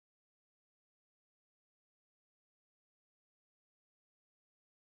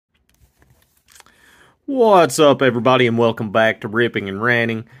What's up, everybody, and welcome back to Ripping and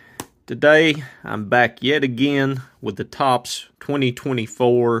Ranting. Today, I'm back yet again with the Topps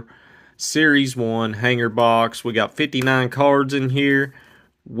 2024 Series 1 Hanger Box. We got 59 cards in here.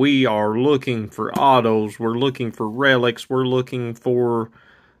 We are looking for autos. We're looking for relics. We're looking for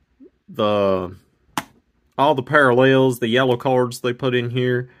all the parallels, the yellow cards they put in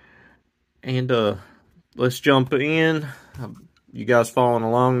here. And let's jump in. You guys following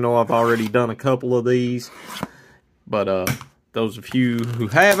along know I've already done a couple of these, but those of you who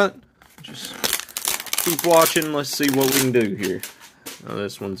haven't, just keep watching. Let's see what we can do here. Now,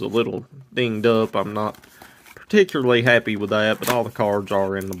 this one's a little dinged up. I'm not particularly happy with that, but all the cards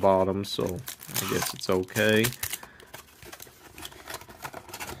are in the bottom, so I guess it's okay.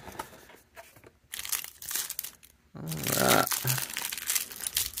 Alright.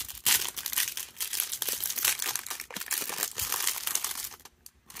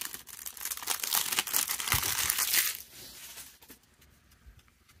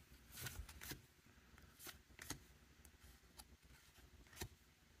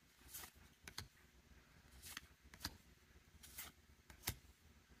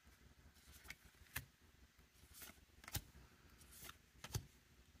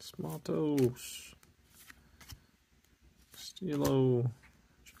 Matos, Stilo,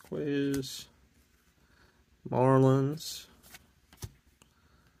 Jaquez, Marlins,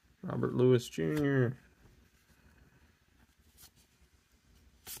 Robert Lewis Jr.,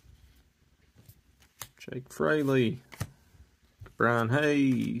 Jake Fraley, Brian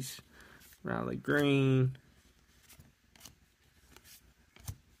Hayes, Riley Green,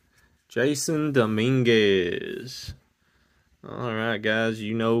 Jason Dominguez. Alright, guys,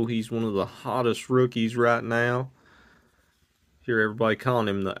 you know he's one of the hottest rookies right now. Hear everybody calling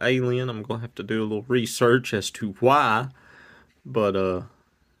him the alien. I'm going to have to do a little research as to why. But,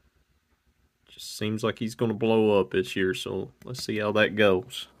 just seems like he's going to blow up this year, so let's see how that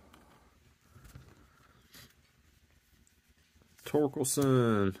goes.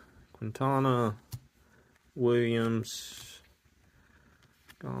 Torkelson, Quintana, Williams,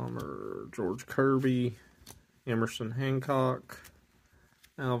 Gomer, George Kirby, Emerson Hancock,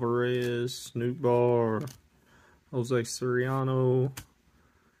 Alvarez, Snoop Barr, Jose Soriano,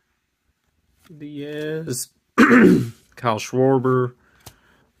 Diaz, Kyle Schwarber,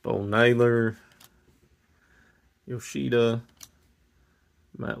 Bo Naylor, Yoshida,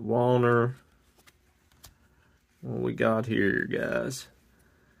 Matt Warner. What we got here, guys?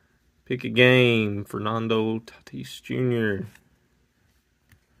 Pick a game, Fernando Tatis Jr.,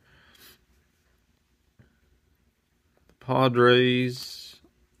 Padres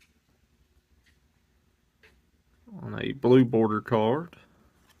on a blue border card.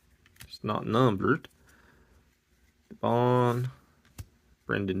 It's not numbered. Devon,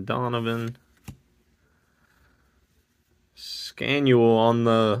 Brendan Donovan, Scanuel on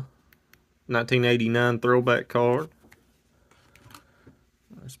the 1989 throwback card.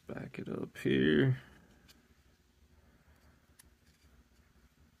 Let's back it up here.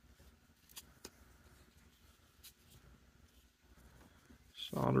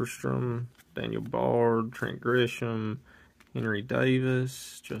 Soderstrom, Daniel Bard, Trent Grisham, Henry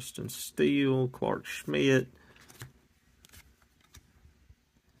Davis, Justin Steele, Clark Schmidt,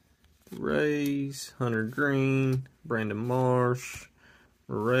 Rays, Hunter Green, Brandon Marsh,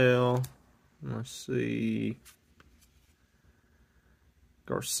 Morrell, let's see,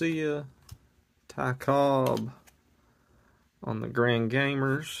 Garcia, Ty Cobb on the Grand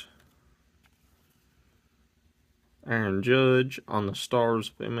Gamers, Aaron Judge on the Stars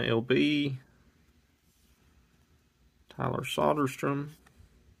of MLB, Tyler Soderstrom,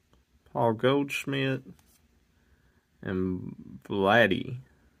 Paul Goldschmidt, and Vladdy.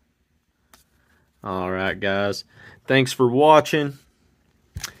 Alright, guys. Thanks for watching.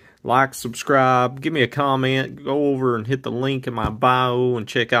 Like, subscribe, give me a comment. Go over and hit the link in my bio and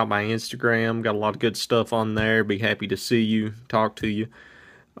check out my Instagram. Got a lot of good stuff on there. Be happy to see you, talk to you.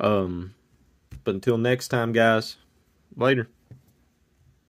 But until next time, guys. Later.